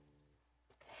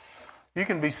You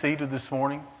can be seated this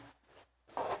morning.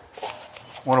 I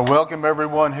want to welcome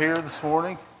everyone here this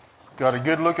morning. Got a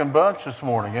good-looking bunch this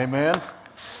morning. Amen.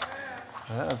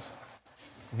 If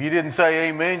you didn't say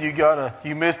amen,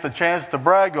 you missed the chance to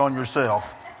brag on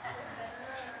yourself.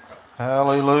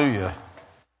 Hallelujah.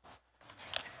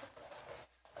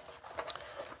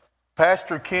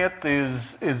 Pastor Kent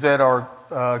is at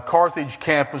our Carthage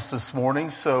campus this morning,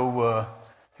 so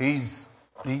he's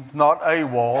not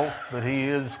AWOL, but he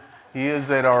is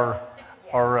at our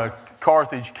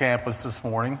Carthage campus this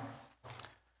morning.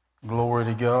 Glory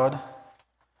to God.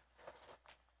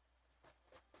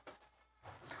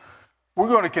 We're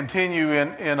going to continue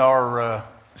in our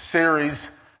series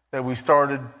that we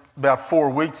started about 4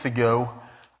 weeks ago.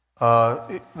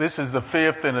 This is the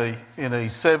fifth in a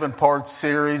 7-part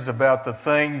series about the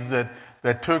things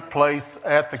that took place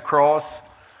at the cross.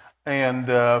 And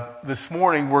this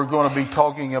morning we're going to be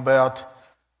talking about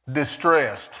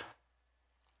distressed.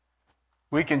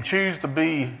 We can choose to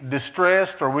be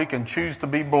distressed or we can choose to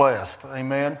be blessed.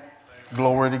 Amen.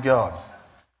 Glory to God.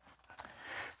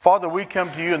 Father, we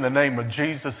come to you in the name of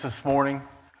Jesus this morning.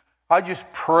 I just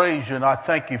praise you and I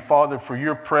thank you, Father, for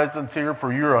your presence here,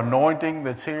 for your anointing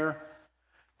that's here.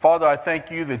 Father, I thank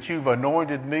you that you've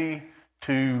anointed me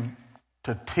to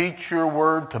teach your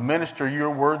word, to minister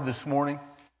your word this morning.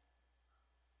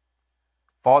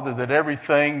 Father, that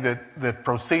everything that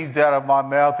proceeds out of my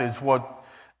mouth is what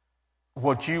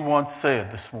you once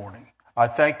said this morning. I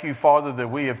thank you, Father, that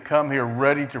we have come here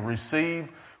ready to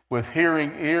receive with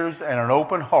hearing ears and an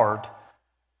open heart.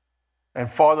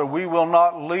 And Father, we will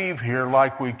not leave here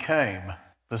like we came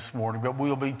this morning, but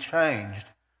we'll be changed.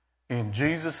 In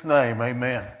Jesus' name,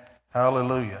 amen.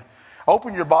 Hallelujah.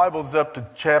 Open your Bibles up to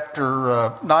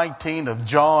chapter 19 of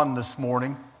John this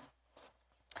morning.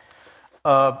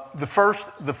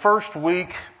 The first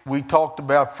week we talked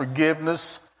about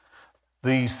forgiveness.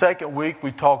 The second week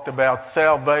we talked about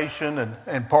salvation,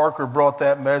 and Parker brought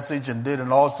that message and did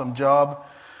an awesome job.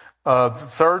 The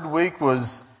third week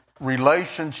was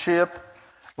relationship.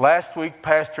 Last week,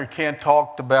 Pastor Kent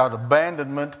talked about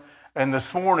abandonment, and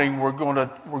this morning we're going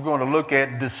to look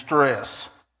at distress.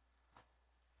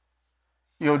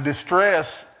 You know,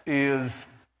 distress is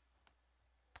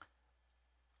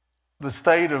the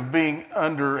state of being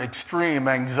under extreme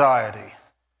anxiety,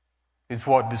 is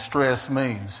what distress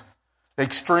means.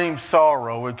 Extreme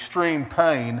sorrow, extreme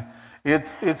pain.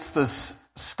 It's the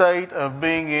state of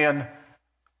being in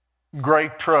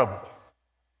great trouble.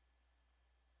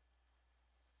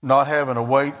 Not having a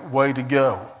way to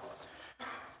go.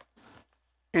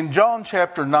 In John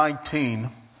chapter 19,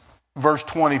 verse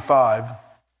 25,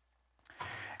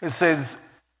 it says,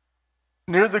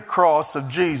 "Near the cross of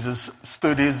Jesus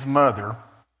stood his mother's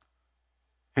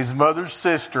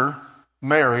sister,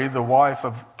 Mary, the wife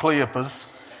of Cleopas,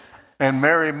 and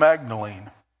Mary Magdalene.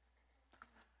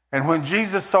 And when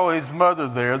Jesus saw his mother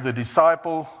there, the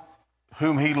disciple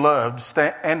whom he loved,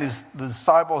 the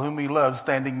disciple whom he loved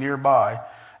standing nearby,"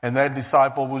 and that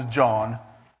disciple was John,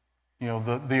 you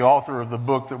know, the author of the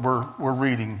book that we're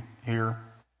reading here.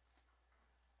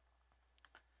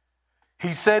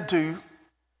 He said to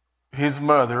his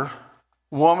mother,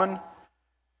 "Woman,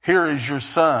 here is your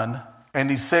son." And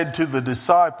he said to the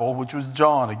disciple, which was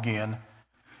John again,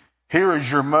 "Here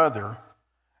is your mother."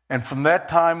 And from that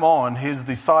time on, this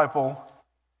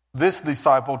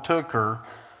disciple took her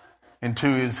into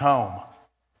his home.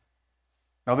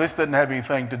 Now, this doesn't have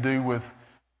anything to do with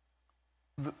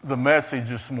the message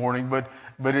this morning, but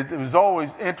it was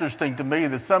always interesting to me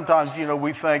that sometimes, you know,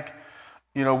 we think,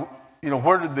 you know,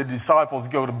 where did the disciples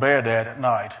go to bed at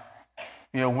night?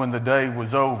 You know, when the day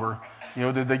was over, you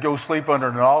know, did they go sleep under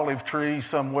an olive tree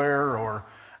somewhere,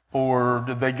 or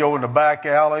did they go in the back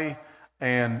alley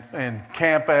and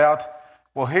camp out?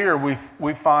 Well, here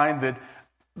we find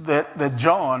that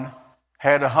John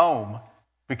had a home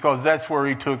because that's where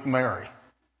he took Mary.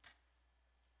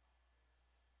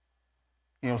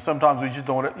 You know, sometimes we just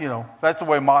don't, you know, that's the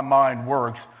way my mind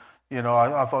works. You know,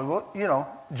 I thought, well, you know,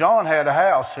 John had a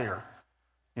house here.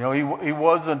 You know, he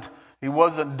wasn't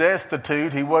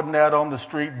destitute. He wasn't out on the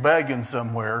street begging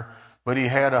somewhere, but he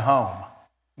had a home.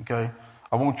 Okay?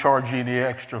 I won't charge you any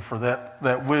extra for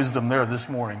that wisdom there this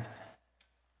morning.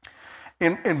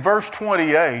 In verse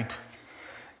 28,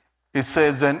 it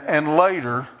says, and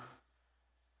later,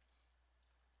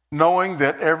 knowing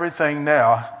that everything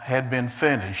now had been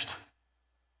finished,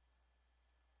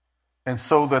 and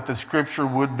so that the scripture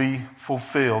would be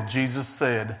fulfilled, Jesus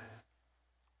said,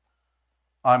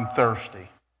 "I'm thirsty."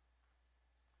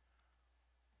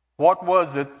 What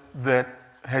was it that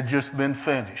had just been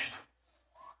finished?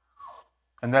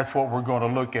 And that's what we're going to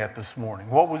look at this morning.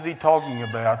 What was he talking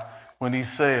about when he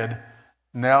said,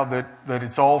 now that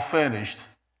it's all finished,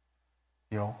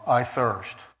 I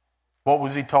thirst. What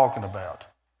was he talking about?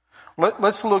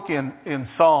 Let's look in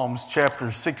Psalms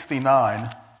chapter 69.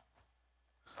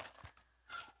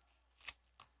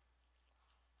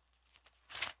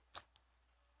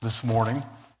 This morning.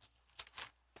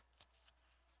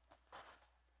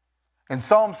 And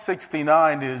Psalm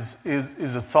 69 is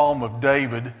a psalm of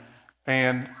David,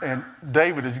 and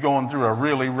David is going through a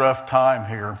really rough time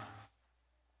here.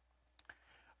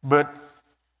 But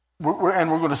we're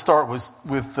going to start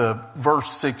with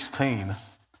verse 16.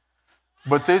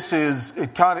 But this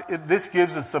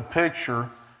gives us a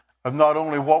picture of not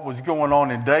only what was going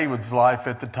on in David's life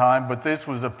at the time, but this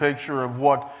was a picture of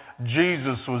what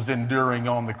Jesus was enduring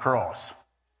on the cross.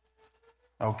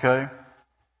 Okay?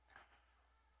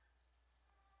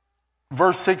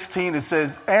 Verse 16, it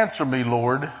says, answer me,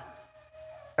 Lord,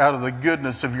 out of the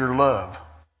goodness of your love.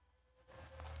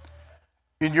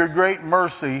 In your great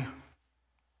mercy,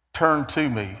 turn to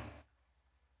me.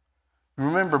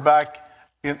 Remember back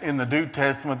in the New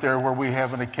Testament there where we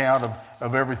have an account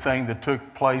of everything that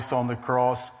took place on the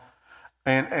cross.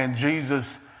 And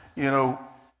Jesus,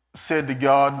 said to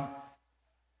God,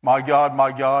 my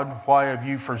God, why have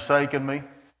you forsaken me?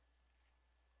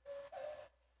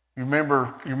 You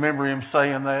remember him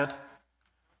saying that?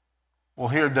 Well,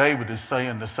 here David is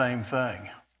saying the same thing.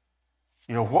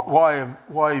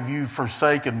 Why have you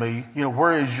forsaken me?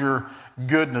 Where is your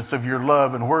goodness of your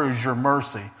love and where is your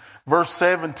mercy? Verse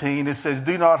 17, it says,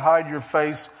 do not hide your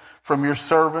face from your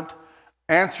servant.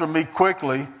 Answer me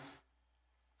quickly,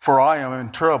 for I am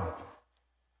in trouble.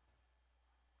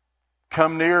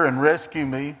 Come near and rescue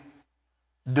me.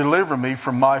 Deliver me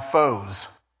from my foes.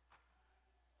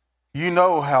 You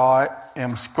know how I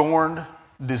am scorned,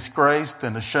 disgraced,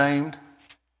 and ashamed.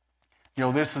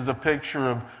 This is a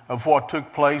picture of what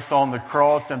took place on the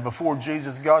cross and before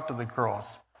Jesus got to the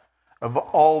cross. Of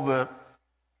all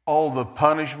the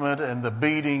punishment and the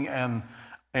beating and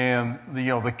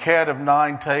the cat of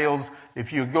nine tails.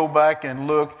 If you go back and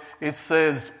look, it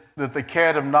says that the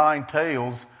cat of nine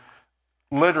tails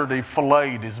literally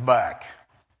filleted his back.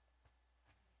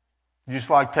 Just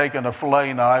like taking a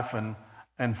fillet knife and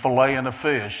filleting a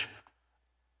fish.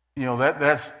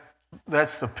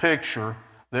 That's the picture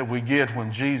that we get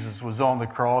when Jesus was on the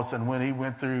cross and when he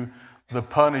went through the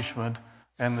punishment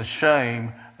and the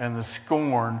shame and the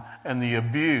scorn and the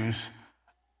abuse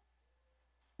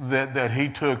that he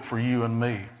took for you and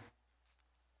me.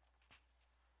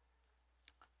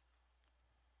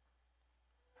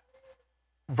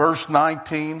 Verse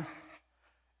 19,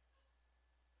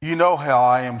 you know how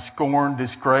I am scorned,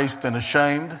 disgraced, and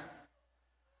ashamed.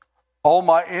 All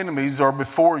my enemies are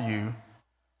before you.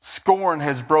 Scorn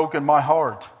has broken my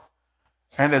heart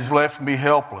and has left me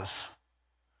helpless.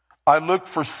 I looked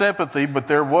for sympathy, but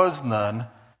there was none,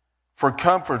 for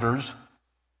comforters,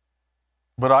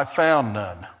 but I found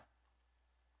none.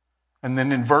 And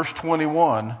then in verse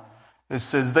 21, it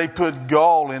says, they put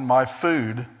gall in my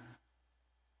food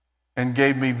and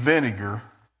gave me vinegar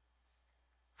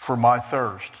for my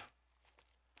thirst.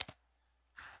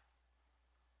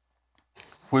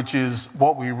 Which is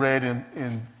what we read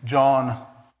in John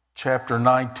chapter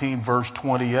 19, verse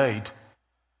 28,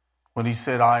 when he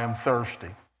said, I am thirsty.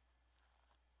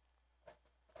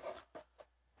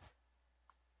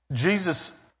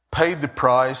 Jesus paid the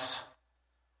price,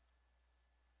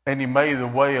 and he made the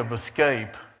way of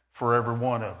escape for every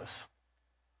one of us.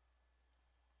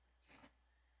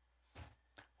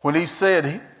 When he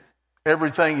said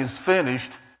everything is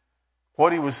finished,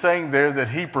 what he was saying there, that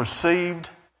he perceived,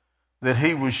 that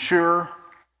he was sure,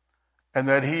 and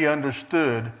that he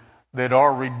understood that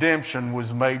our redemption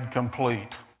was made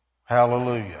complete.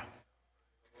 Hallelujah.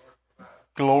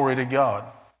 Glory to God.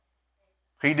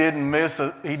 He didn't miss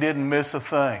a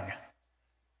thing.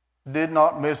 Did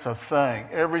not miss a thing.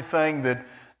 Everything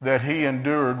that he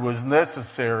endured was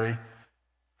necessary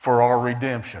for our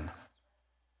redemption.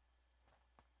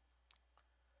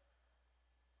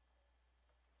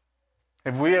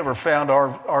 Have we ever found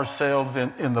ourselves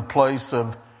in the place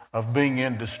of being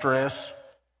in distress?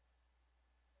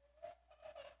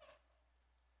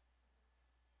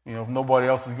 If nobody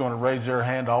else is going to raise their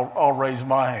hand, I'll raise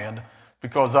my hand,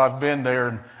 because I've been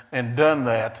there and done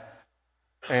that,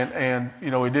 and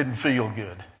it didn't feel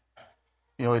good.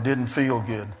 It didn't feel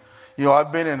good.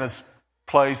 I've been in a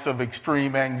place of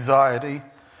extreme anxiety,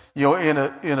 in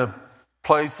a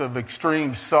place of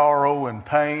extreme sorrow and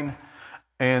pain,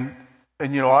 and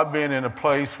I've been in a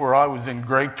place where I was in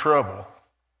great trouble.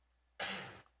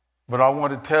 But I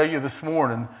want to tell you this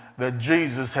morning that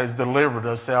Jesus has delivered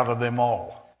us out of them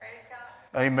all. Praise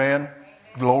God. Amen. Amen.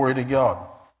 Glory to God.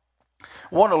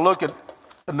 I want to look at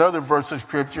another verse of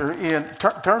Scripture.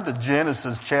 Turn to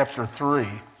Genesis chapter 3.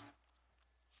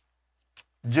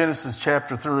 Genesis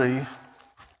chapter 3.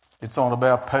 It's on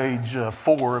about page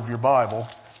 4 of your Bible,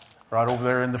 right over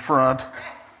there in the front.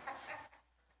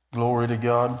 Glory to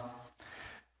God.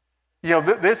 You know,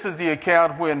 this is the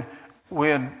account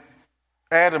when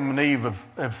Adam and Eve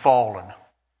have fallen.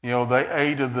 You know, they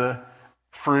ate of the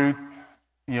fruit,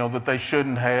 you know, that they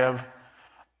shouldn't have.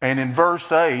 And in verse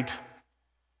 8,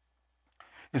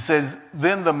 it says,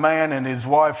 "Then the man and his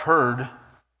wife heard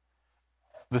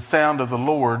the sound of the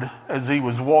Lord as he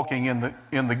was walking in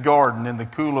the garden in the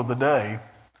cool of the day.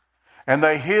 And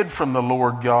they hid from the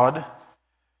Lord God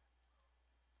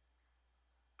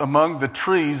among the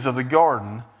trees of the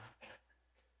garden.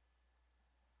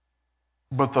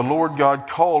 But the Lord God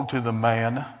called to the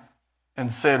man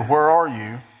and said, 'Where are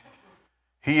you?'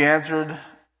 He answered,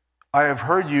 'I have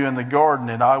heard you in the garden,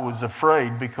 and I was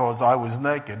afraid because I was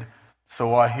naked,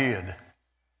 so I hid.'"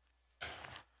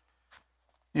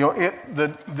 You know,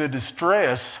 the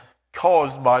distress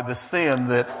caused by the sin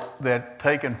that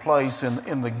taken place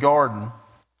in the garden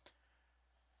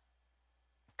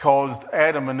caused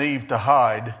Adam and Eve to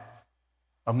hide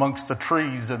amongst the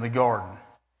trees in the garden.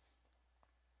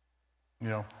 You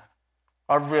know,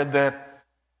 I've read that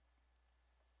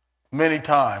many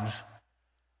times,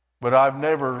 but I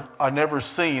never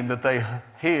seen that they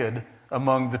hid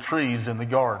among the trees in the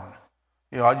garden.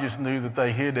 You know, I just knew that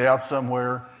they hid out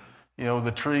somewhere. You know,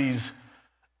 the trees,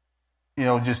 you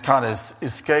know, just kind of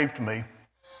escaped me,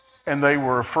 and they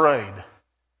were afraid.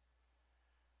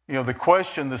 You know, the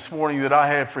question this morning that I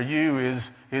have for you is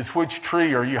which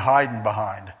tree are you hiding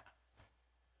behind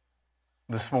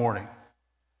this morning?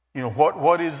 You know,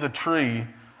 what is the tree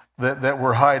that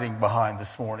we're hiding behind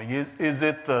this morning? Is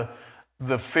it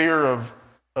the fear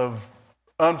of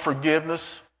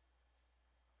unforgiveness?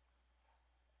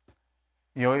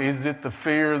 You know, is it the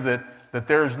fear that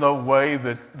there's no way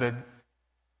that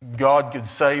God could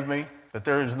save me, that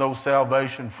there is no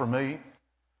salvation for me?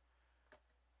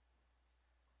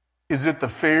 Is it the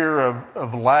fear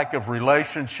of lack of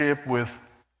relationship with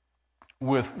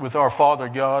our Father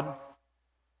God?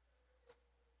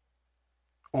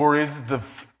 Or is it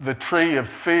the tree of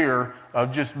fear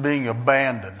of just being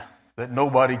abandoned, that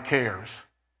nobody cares?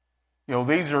 You know,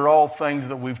 these are all things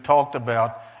that we've talked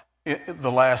about in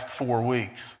the last 4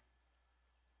 weeks.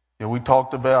 You know, we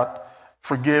talked about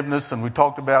forgiveness, and we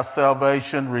talked about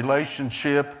salvation,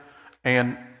 relationship,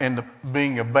 and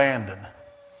being abandoned.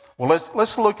 Well,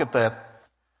 let's look at that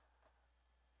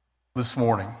this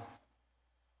morning.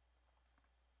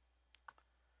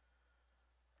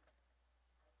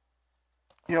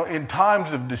 You know, in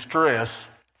times of distress,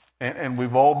 and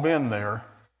we've all been there,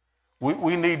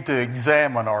 we need to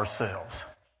examine ourselves.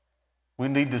 We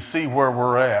need to see where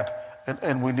we're at,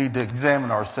 and we need to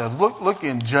examine ourselves. Look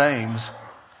in James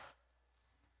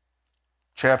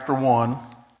chapter 1.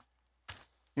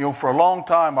 You know, for a long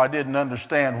time I didn't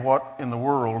understand what in the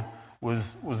world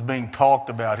was being talked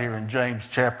about here in James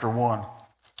chapter 1.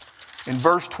 In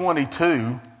verse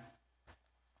 22,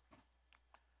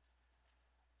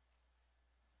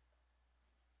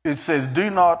 it says, "Do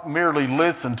not merely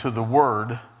listen to the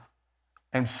word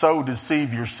and so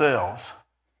deceive yourselves.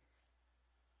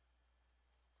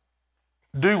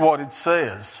 Do what it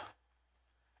says.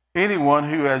 Anyone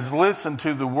who has listened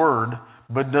to the word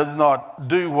but does not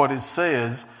do what it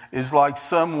says is like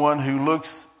someone who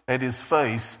looks at his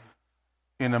face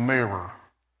in a mirror."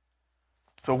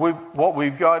 So what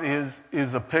we've got is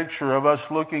a picture of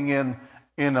us looking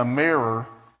in a mirror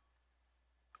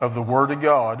of the Word of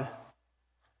God,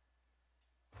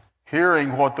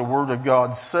 hearing what the Word of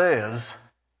God says,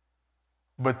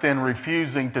 but then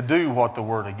refusing to do what the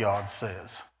Word of God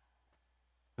says.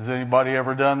 Has anybody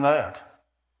ever done that?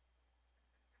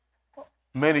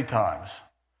 Many times.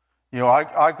 You know,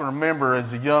 I can remember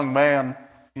as a young man,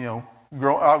 you know,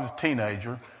 I was a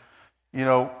teenager, you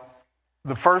know,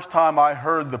 the first time I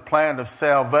heard the plan of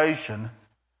salvation,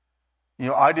 you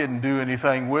know, I didn't do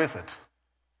anything with it.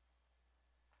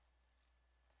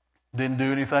 Didn't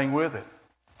do anything with it.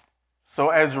 So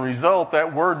as a result,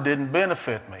 that word didn't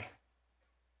benefit me.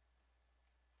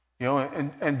 You know,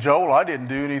 and Joel, I didn't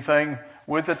do anything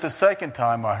with it the second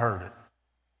time I heard it,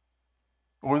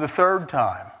 or the third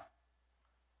time,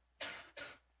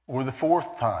 or the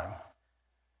fourth time.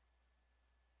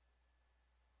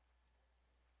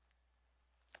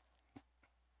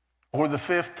 Or the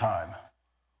fifth time.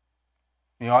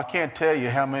 You know, I can't tell you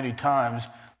how many times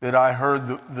that I heard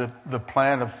the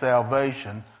plan of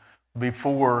salvation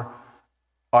before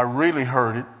I really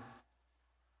heard it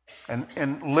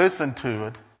and listened to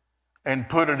it and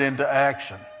put it into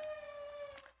action.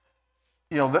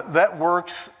 that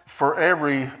works for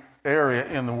every area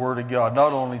in the Word of God,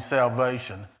 not only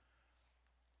salvation.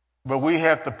 But we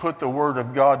have to put the Word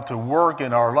of God to work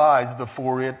in our lives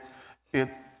before it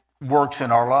works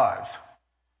in our lives.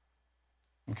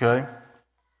 Okay?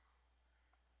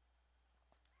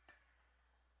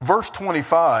 Verse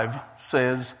 25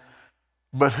 says,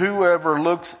 but whoever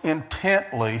looks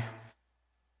intently,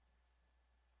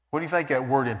 what do you think that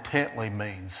word intently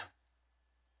means?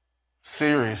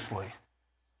 Seriously.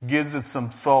 Gives it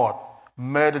some thought,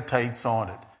 meditates on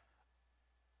it.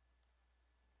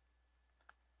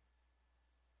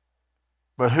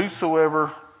 But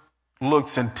whosoever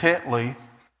looks intently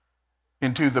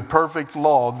into the perfect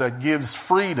law that gives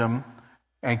freedom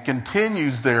and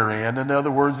continues therein, in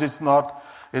other words, it's not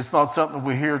something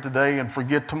we hear today and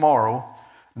forget tomorrow,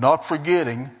 not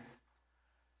forgetting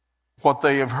what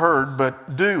they have heard,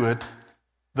 but do it,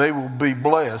 they will be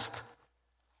blessed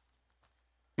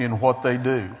in what they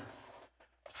do.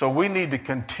 So we need to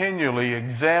continually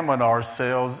examine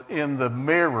ourselves in the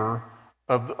mirror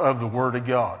of the Word of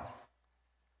God.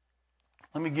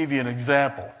 Let me give you an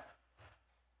example.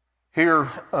 Here,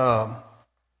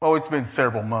 it's been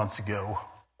several months ago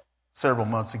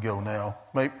now,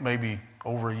 maybe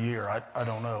over a year, I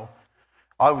don't know.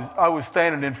 I was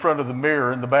standing in front of the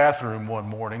mirror in the bathroom one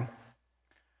morning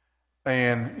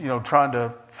and, trying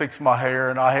to fix my hair,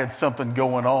 and I had something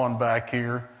going on back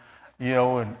here,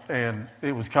 and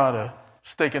it was kind of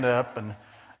sticking up and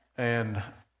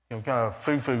kind of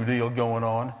foo-foo deal going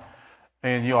on.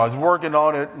 And, I was working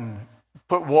on it and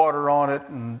put water on it,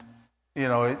 and,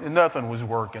 nothing was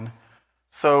working.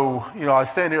 So, I was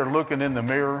standing here looking in the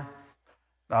mirror,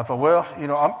 and I thought,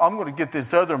 I'm going to get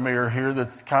this other mirror here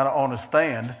that's kind of on a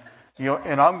stand,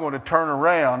 and I'm going to turn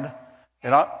around,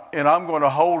 and I'm going to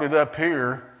hold it up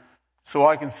here so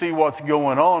I can see what's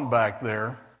going on back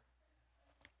there.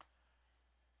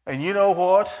 And you know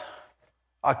what?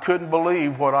 I couldn't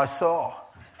believe what I saw.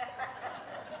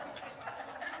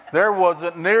 There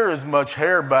wasn't near as much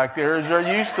hair back there as there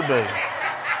used to be.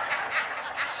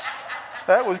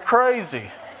 That was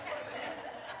crazy.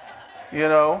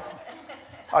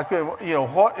 I could,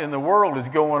 what in the world is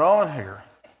going on here?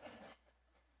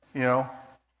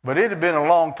 But it had been a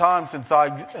long time since I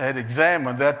had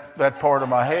examined that part of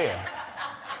my head.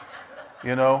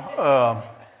 I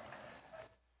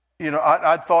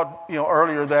thought,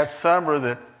 earlier that summer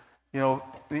that,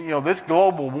 this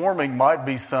global warming might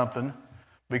be something,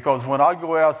 because when I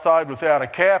go outside without a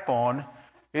cap on,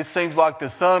 it seems like the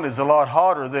sun is a lot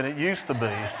hotter than it used to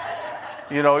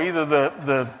be. Either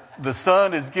the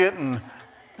sun is getting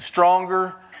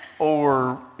stronger,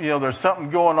 or, there's something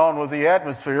going on with the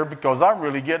atmosphere, because I'm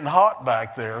really getting hot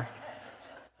back there.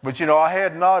 But, I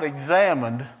had not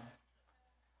examined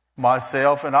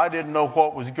myself, and I didn't know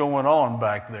what was going on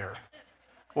back there.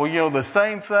 Well, the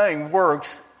same thing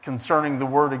works concerning the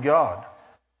Word of God.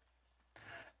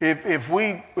 If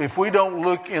we don't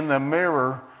look in the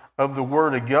mirror of the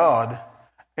Word of God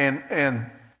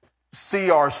and see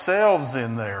ourselves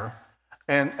in there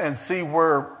and see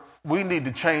where we need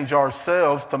to change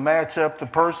ourselves to match up the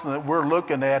person that we're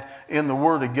looking at in the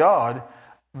Word of God,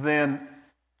 then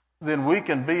we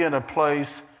can be in a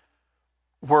place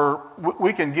where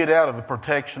we can get out of the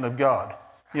protection of God.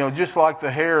 Just like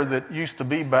the hair that used to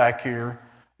be back here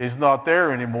is not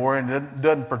there anymore, and it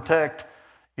doesn't protect,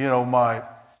 my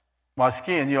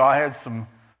skin. I had some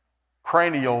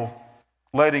cranial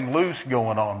letting loose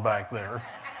going on back there,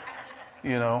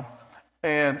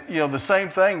 And, the same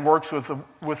thing works with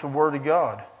the Word of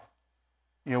God.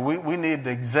 We need to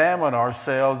examine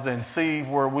ourselves and see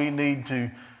what we need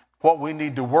to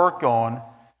work on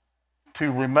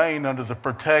to remain under the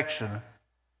protection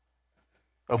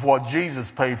of what Jesus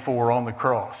paid for on the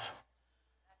cross.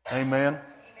 Amen? Amen.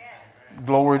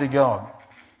 Glory to God.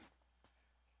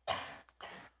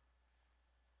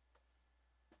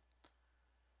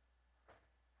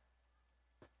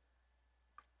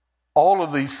 All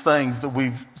of these things that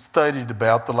we've studied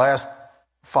about the last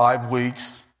 5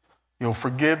 weeks,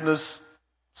 forgiveness,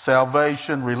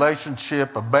 salvation,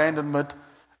 relationship, abandonment,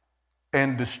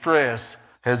 and distress,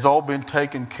 has all been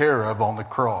taken care of on the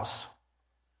cross.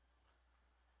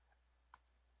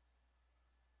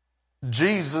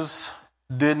 Jesus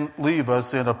didn't leave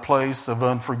us in a place of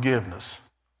unforgiveness.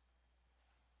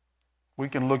 We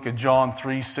can look at John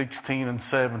 3:16 and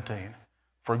 17.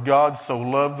 For God so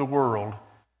loved the world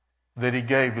that he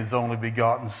gave his only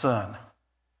begotten Son.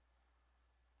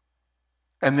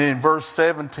 And then in verse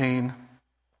 17,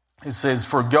 it says,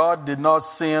 for God did not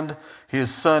send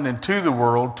his Son into the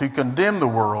world to condemn the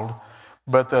world,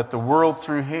 but that the world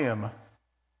through him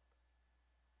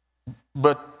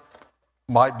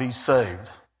might be saved.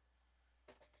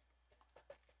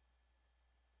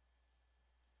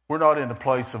 We're not in a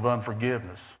place of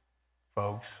unforgiveness,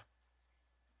 folks.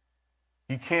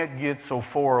 You can't get so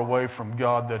far away from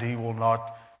God that He will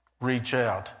not reach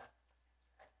out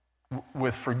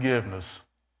with forgiveness.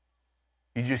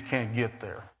 You just can't get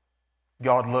there.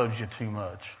 God loves you too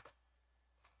much.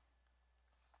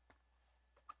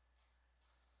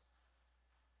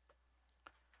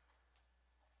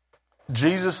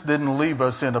 Jesus didn't leave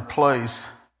us in a place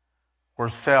where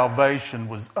salvation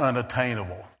was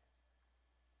unattainable.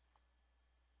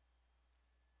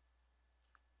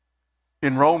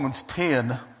 In Romans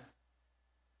 10,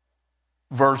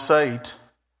 verse 8,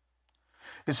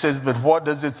 it says, "But what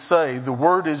does it say? The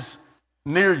word is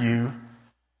near you,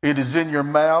 it is in your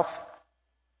mouth,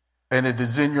 and it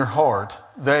is in your heart."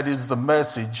 That is the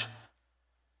message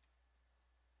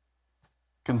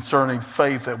concerning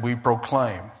faith that we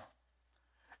proclaim.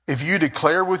 If you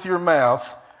declare with your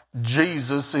mouth,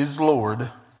 Jesus is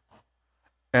Lord,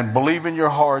 and believe in your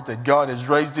heart that God has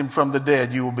raised him from the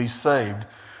dead, you will be saved.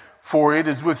 For it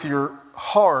is with your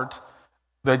heart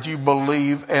that you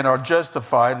believe and are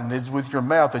justified, and it is with your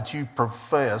mouth that you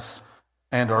profess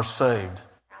and are saved.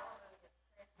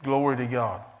 Glory to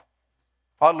God.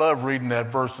 I love reading that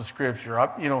verse of Scripture.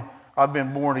 I've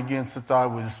been born again since I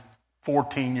was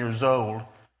 14 years old,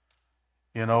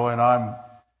 and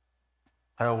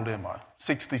how old am I?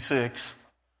 66,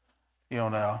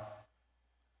 now.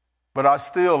 But I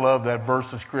still love that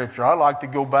verse of Scripture. I like to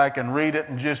go back and read it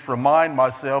and just remind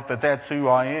myself that that's who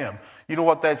I am. You know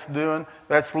what that's doing?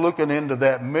 That's looking into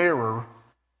that mirror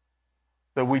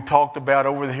that we talked about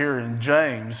over here in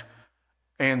James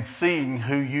and seeing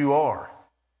who you are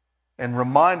and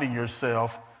reminding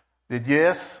yourself that,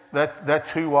 yes,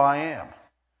 that's who I am.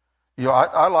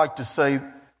 I like to say,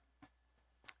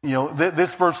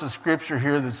 this verse of Scripture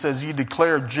here that says you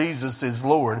declare Jesus is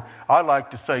Lord, I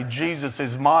like to say Jesus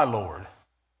is my Lord.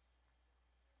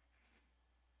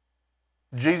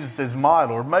 Jesus is my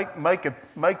Lord.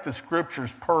 Make the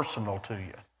Scriptures personal to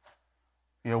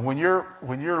you. When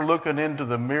you're looking into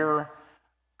the mirror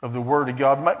of the Word of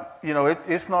God,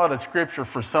 it's not a Scripture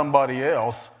for somebody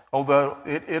else, although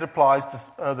it applies to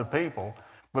other people,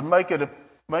 but make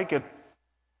it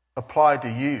apply to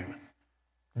you.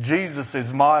 Jesus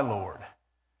is my Lord.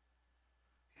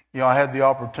 I had the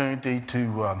opportunity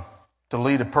to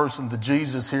lead a person to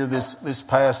Jesus here this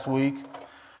past week,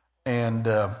 and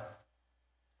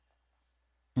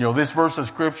this verse of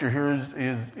Scripture here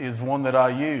is one that I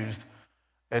used,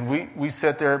 and we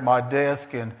sat there at my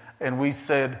desk and we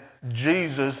said,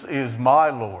 Jesus is my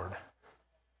Lord.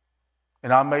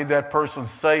 And I made that person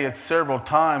say it several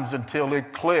times until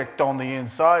it clicked on the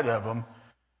inside of them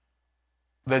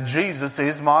that Jesus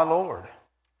is my Lord.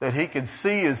 That he could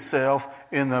see himself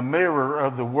in the mirror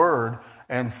of the Word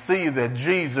and see that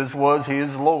Jesus was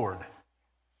his Lord.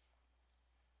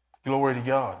 Glory to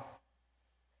God.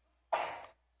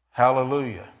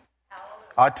 Hallelujah.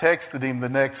 I texted him the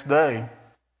next day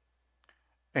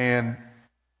and,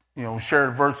 shared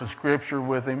a verse of Scripture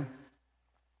with him.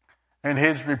 And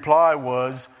his reply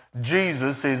was,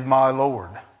 Jesus is my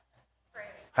Lord.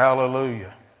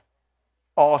 Hallelujah.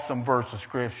 Awesome verse of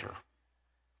Scripture.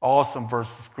 Awesome verse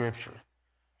of Scripture.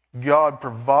 God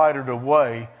provided a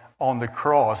way on the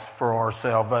cross for our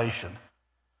salvation.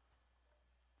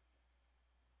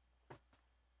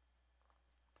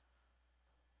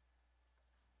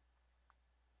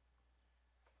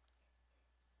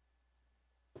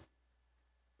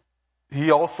 He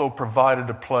also provided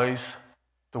a place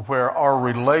to where our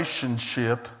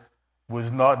relationship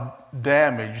was not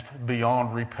damaged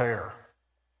beyond repair.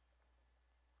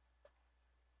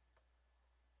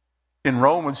 In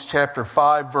Romans chapter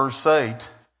 5, verse 8,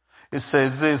 it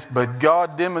says this, "But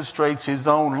God demonstrates his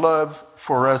own love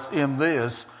for us in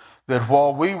this, that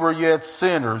while we were yet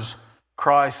sinners,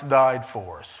 Christ died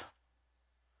for us."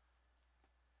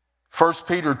 1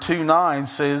 Peter 2:9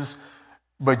 says,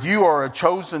 "But you are a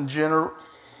chosen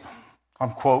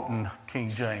I'm quoting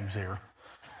King James here.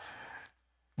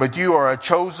 "But you are a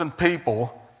chosen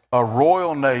people, a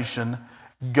royal nation,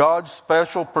 God's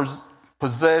special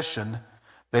possession,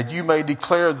 that you may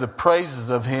declare the praises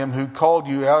of him who called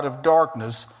you out of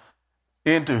darkness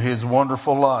into his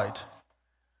wonderful light."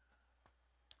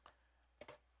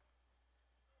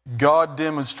 God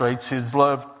demonstrates his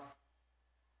love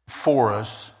for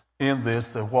us in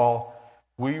this, that while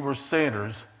we were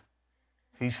sinners,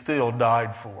 he still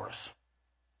died for us.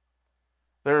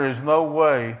 There is no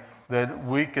way that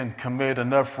we can commit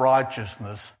enough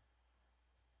righteousness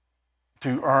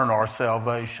to earn our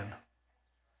salvation.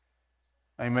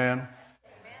 Amen?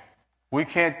 We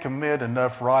can't commit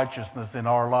enough righteousness in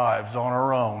our lives on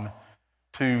our own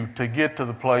to get to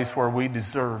the place where we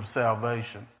deserve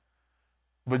salvation.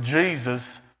 But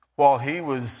Jesus, while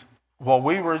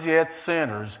we were yet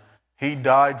sinners, He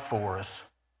died for us.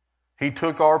 He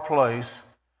took our place.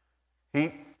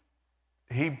 He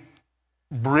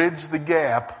bridged the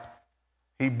gap.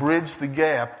 He bridged the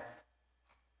gap.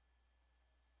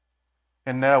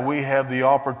 And now we have the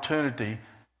opportunity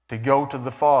to go to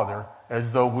the Father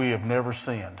as though we have never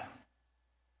sinned.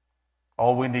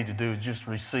 All we need to do is just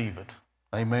receive it.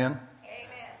 Amen?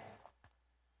 Amen.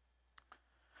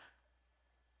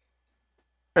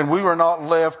 And we were not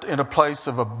left in a place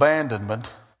of abandonment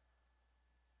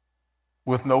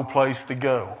with no place to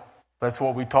go. That's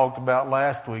what we talked about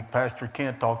last week. Pastor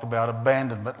Kent talked about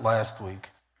abandonment last week.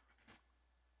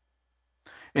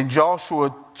 In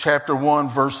Joshua chapter 1,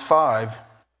 verse 5,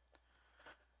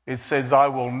 it says, I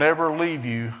will never leave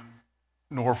you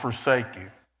nor forsake you.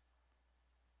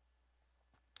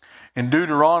 In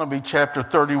Deuteronomy chapter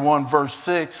 31, verse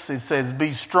 6, it says,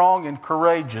 be strong and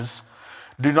courageous.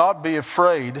 Do not be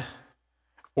afraid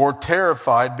or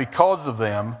terrified because of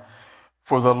them,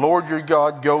 for the Lord your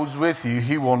God goes with you.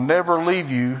 He will never leave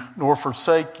you nor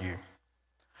forsake you.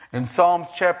 In Psalms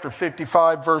chapter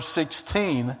 55, verse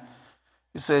 16,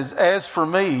 it says, as for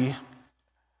me,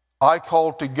 I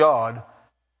call to God,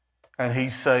 and He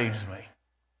saves me.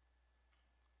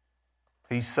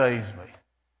 He saves me.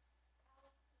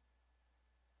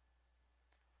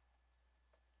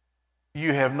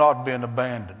 You have not been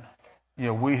abandoned.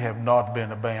 We have not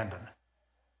been abandoned.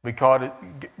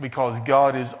 Because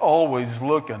God is always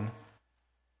looking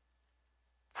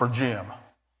for Jim.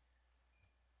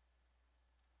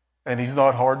 And He's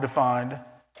not hard to find.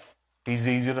 He's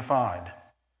easy to find.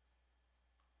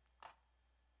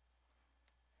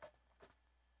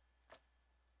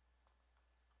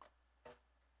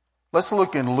 Let's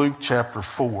look in Luke chapter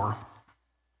 4.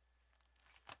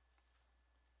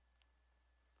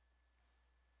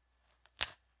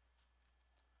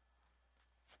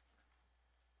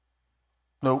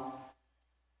 Nope.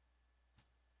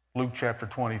 Luke chapter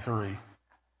 23.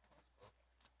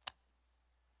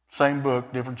 Same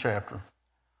book, different chapter.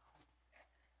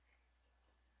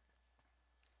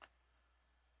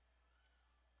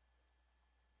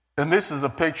 And this is a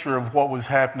picture of what was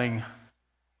happening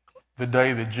the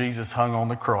day that Jesus hung on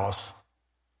the cross.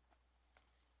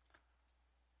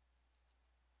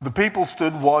 The people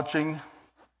stood watching,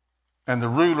 and the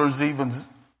rulers even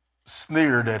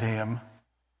sneered at Him.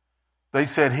 They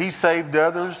said, He saved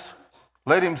others.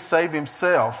 Let Him save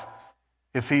Himself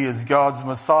if He is God's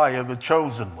Messiah, the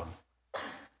chosen one.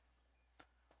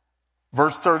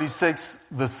 Verse 36,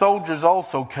 the soldiers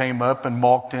also came up and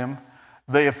mocked Him.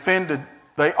 They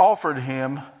offered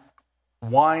Him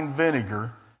wine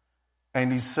vinegar,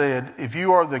 and He said, if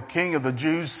you are the King of the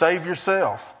Jews, save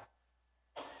yourself.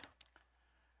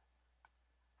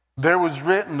 There was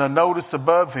written a notice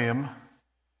above Him.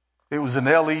 It was an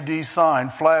LED sign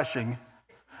flashing.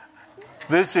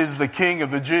 This is the King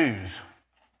of the Jews.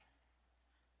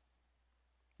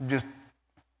 Just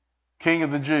King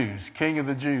of the Jews, King of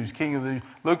the Jews, King of the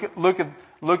Jews.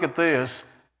 Look at this.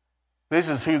 This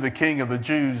is who the King of the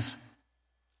Jews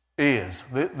is.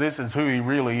 This is who He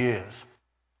really is.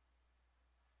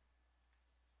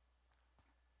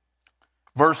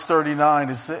 Verse 39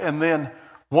 is, and then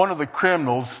one of the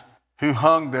criminals who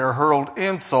hung there hurled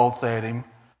insults at Him.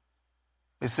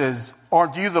 It says,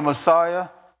 aren't you the Messiah?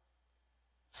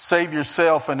 Save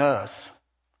yourself and us.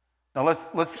 Now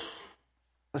let's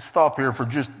stop here for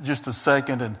just a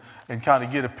second and kind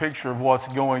of get a picture of what's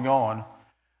going on.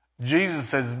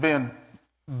 Jesus has been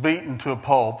beaten to a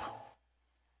pulp.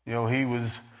 He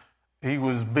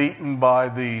was beaten by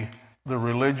the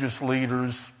religious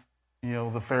leaders,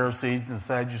 the Pharisees and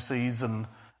Sadducees and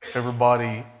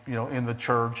everybody, in the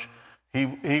church.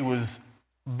 He was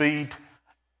beat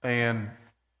and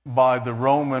by the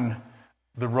Roman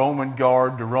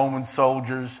guard, the Roman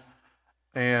soldiers,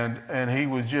 and he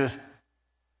was just,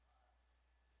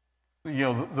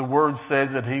 the word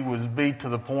says that he was beat to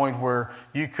the point where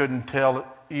you couldn't tell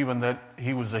even that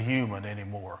he was a human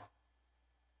anymore.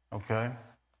 Okay?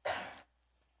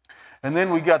 And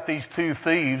then we got these two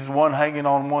thieves, one hanging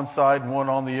on one side and one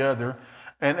on the other.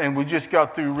 And we just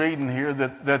got through reading here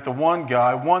that the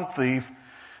one thief,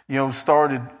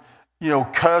 started,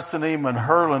 cussing him and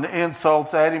hurling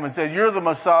insults at him and says, you're the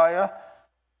Messiah.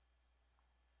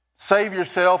 Save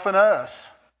yourself and us.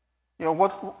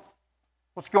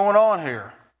 What's going on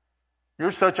here? You're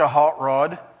such a hot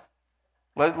rod.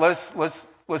 Let's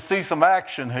see some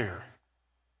action here.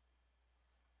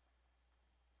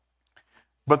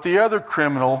 But the other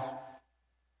criminal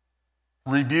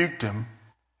rebuked him.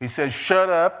 He said, "Shut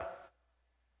up,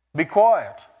 be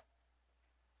quiet.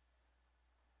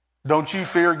 Don't you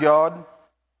fear God?"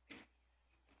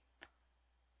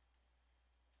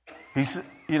 He said,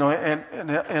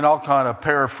 and I'll kind of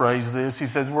paraphrase this. He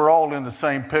says, we're all in the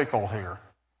same pickle here.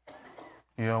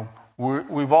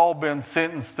 We've all been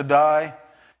sentenced to die.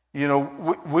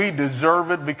 We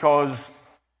deserve it because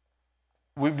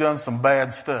we've done some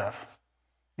bad stuff.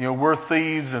 We're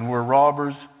thieves and we're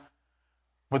robbers.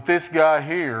 But this guy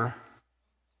here,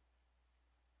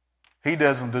 he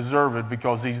doesn't deserve it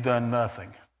because he's done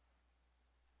nothing.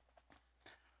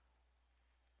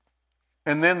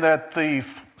 And then that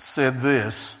thief said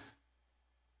this.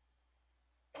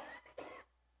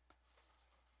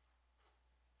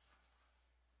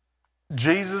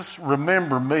 "Jesus,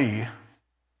 remember me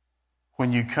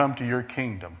when you come to your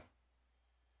kingdom."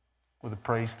 Will the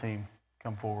praise team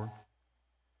come forward?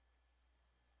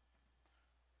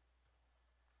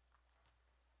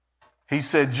 He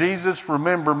said, "Jesus,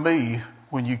 remember me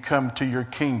when you come to your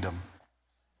kingdom."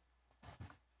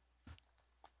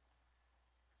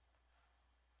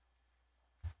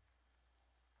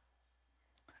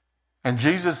 And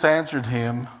Jesus answered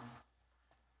him,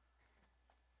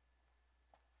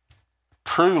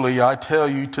 "Truly, I tell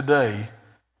you today,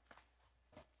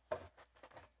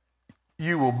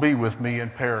 you will be with me in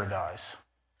paradise."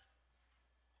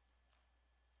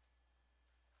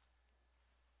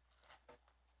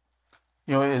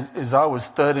 As I was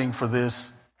studying for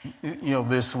this,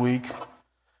 this week,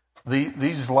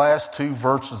 these last two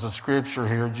verses of Scripture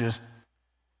here just,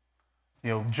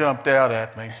 jumped out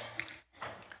at me.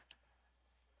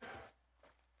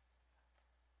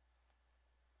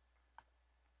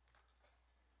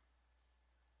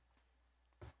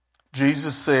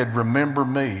 Jesus said, "Remember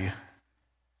me."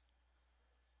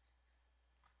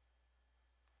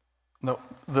 No,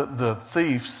 the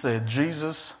thief said,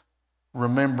 "Jesus,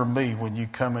 remember me when you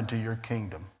come into your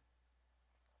kingdom."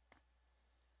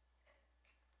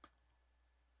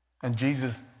 And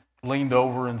Jesus leaned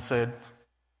over and said,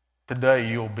 "Today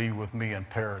you'll be with me in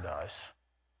paradise."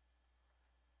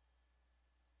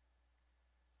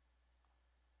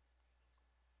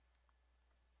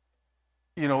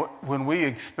 When we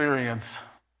experience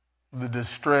the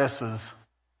distresses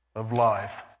of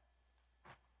life,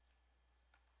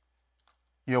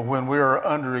 when we are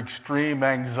under extreme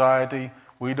anxiety,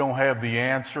 we don't have the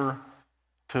answer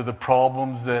to the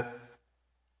problems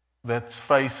that's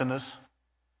facing us.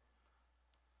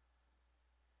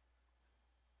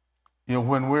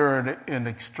 When we're in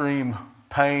extreme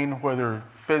pain, whether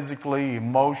physically,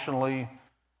 emotionally,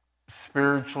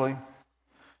 spiritually,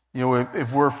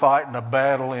 if we're fighting a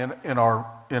battle in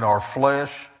our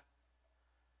flesh,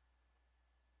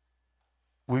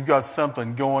 we've got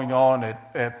something going on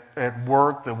at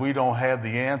work that we don't have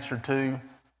the answer to,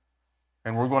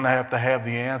 and we're going to have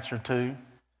the answer to.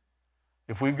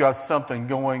 If we've got something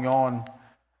going on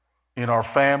in our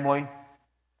family,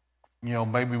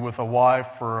 maybe with a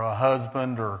wife or a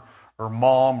husband or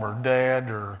mom or dad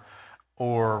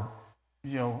or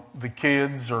the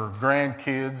kids or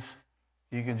grandkids,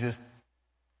 you can just,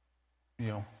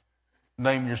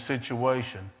 name your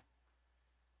situation.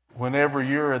 Whenever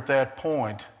you're at that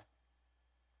point,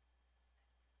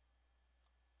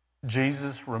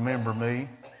 "Jesus, remember me."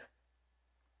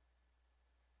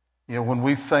 When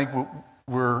we think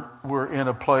we're in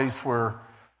a place where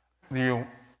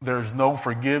there's no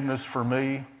forgiveness for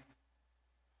me,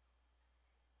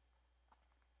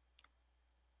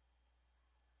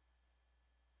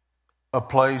 a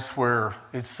place where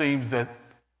it seems that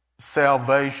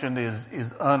salvation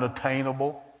is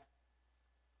unattainable,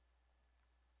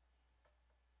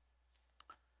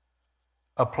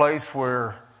 a place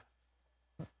where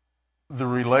our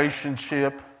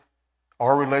relationship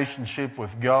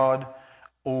with God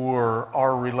or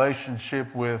our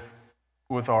relationship with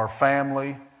our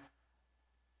family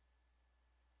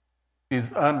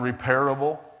is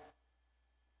unrepairable.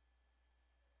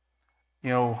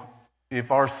 If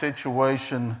our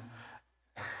situation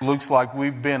looks like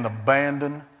we've been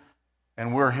abandoned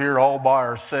and we're here all by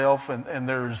ourselves and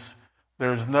there's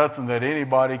nothing that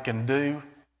anybody can do,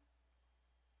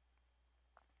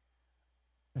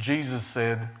 Jesus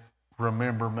said,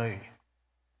 "Remember me,"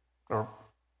 or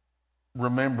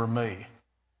 "Remember me."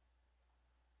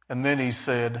 And then he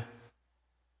said,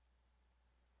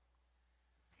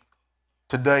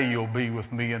 "Today you'll be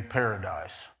with me in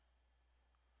paradise."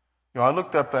 I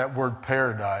looked up that word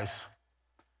paradise,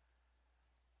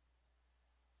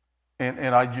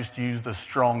 and I just used the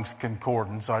Strong's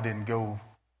Concordance. I didn't go,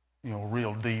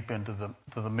 real deep into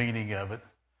the meaning of it.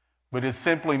 But it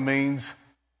simply means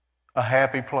a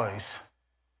happy place.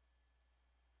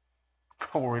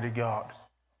 Glory to God.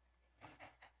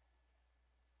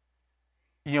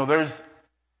 You know,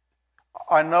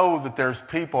 I know that there's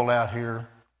people out here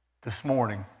this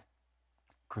morning.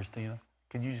 Christina,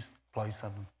 can you just play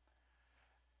something?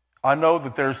 I know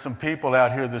that there's some people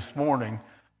out here this morning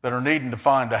that are needing to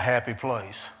find a happy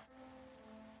place.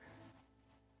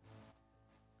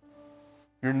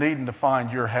 You're needing to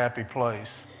find your happy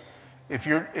place. If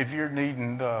you're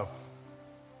needing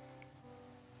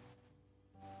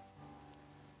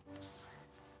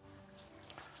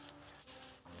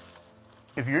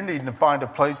if you're needing to find a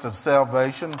place of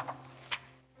salvation,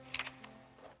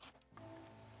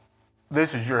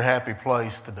 this is your happy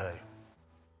place today.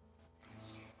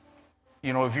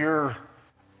 You know, if you're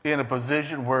in a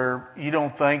position where you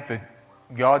don't think that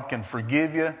God can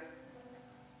forgive you,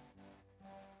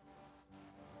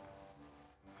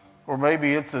 or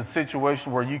maybe it's a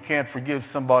situation where you can't forgive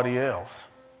somebody else,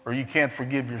 or you can't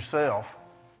forgive yourself,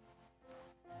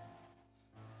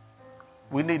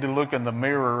 we need to look in the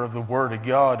mirror of the Word of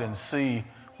God and see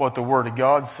what the Word of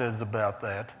God says about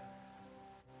that.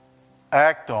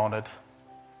 Act on it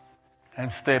and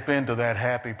step into that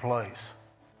happy place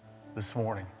this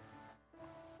morning.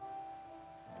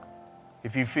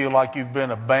 If you feel like you've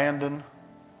been abandoned,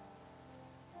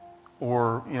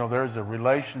 or you know there's a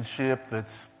relationship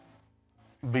that's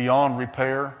beyond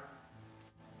repair,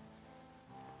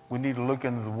 we need to look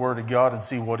into the Word of God and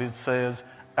see what it says,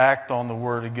 act on the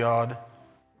Word of God,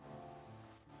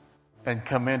 and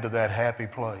come into that happy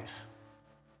place.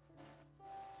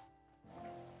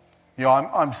 You know,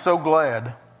 I'm so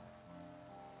glad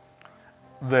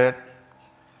that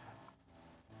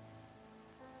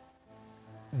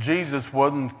Jesus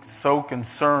wasn't so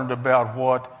concerned about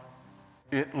what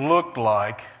it looked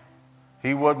like.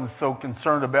 He wasn't so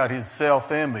concerned about his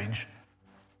self-image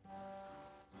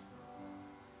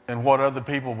and what other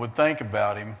people would think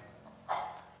about him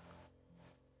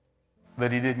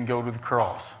that he didn't go to the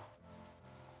cross.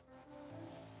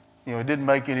 You know, it didn't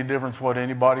make any difference what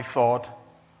anybody thought,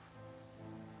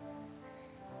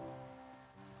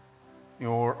 you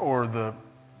know, or the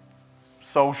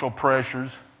social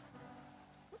pressures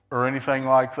or anything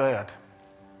like that.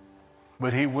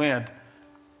 But he went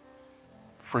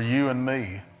for you and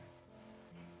me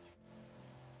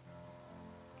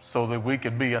so that we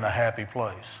could be in a happy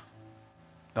place.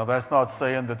 Now, that's not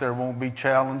saying that there won't be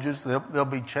challenges. There'll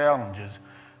be challenges.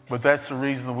 But that's the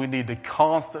reason we need to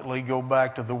constantly go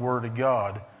back to the Word of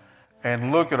God and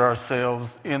look at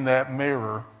ourselves in that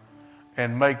mirror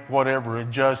and make whatever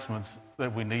adjustments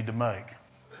that we need to make.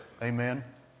 Amen?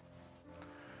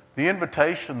 The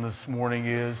invitation this morning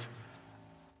is,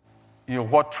 you know,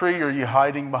 what tree are you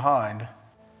hiding behind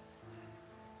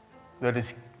that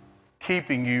is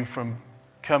keeping you from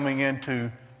coming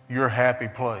into your happy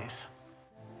place?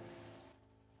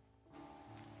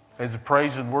 As the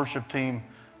praise and worship team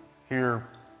here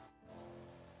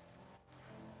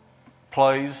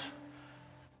plays,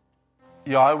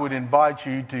 yeah, I would invite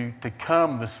you to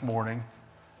come this morning,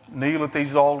 kneel at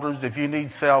these altars. If you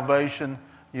need salvation,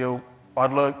 you know,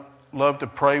 I'd love to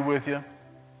pray with you.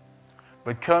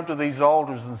 But come to these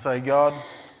altars and say, God,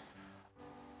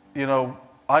 you know,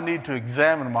 I need to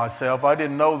examine myself. I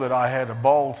didn't know that I had a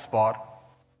bald spot.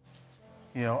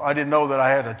 You know, I didn't know that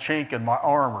I had a chink in my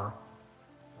armor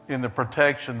in the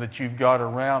protection that you've got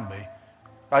around me.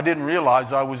 I didn't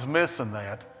realize I was missing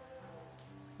that.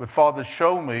 But Father,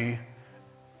 show me,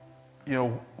 you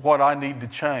know, what I need to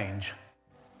change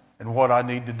and what I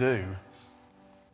need to do.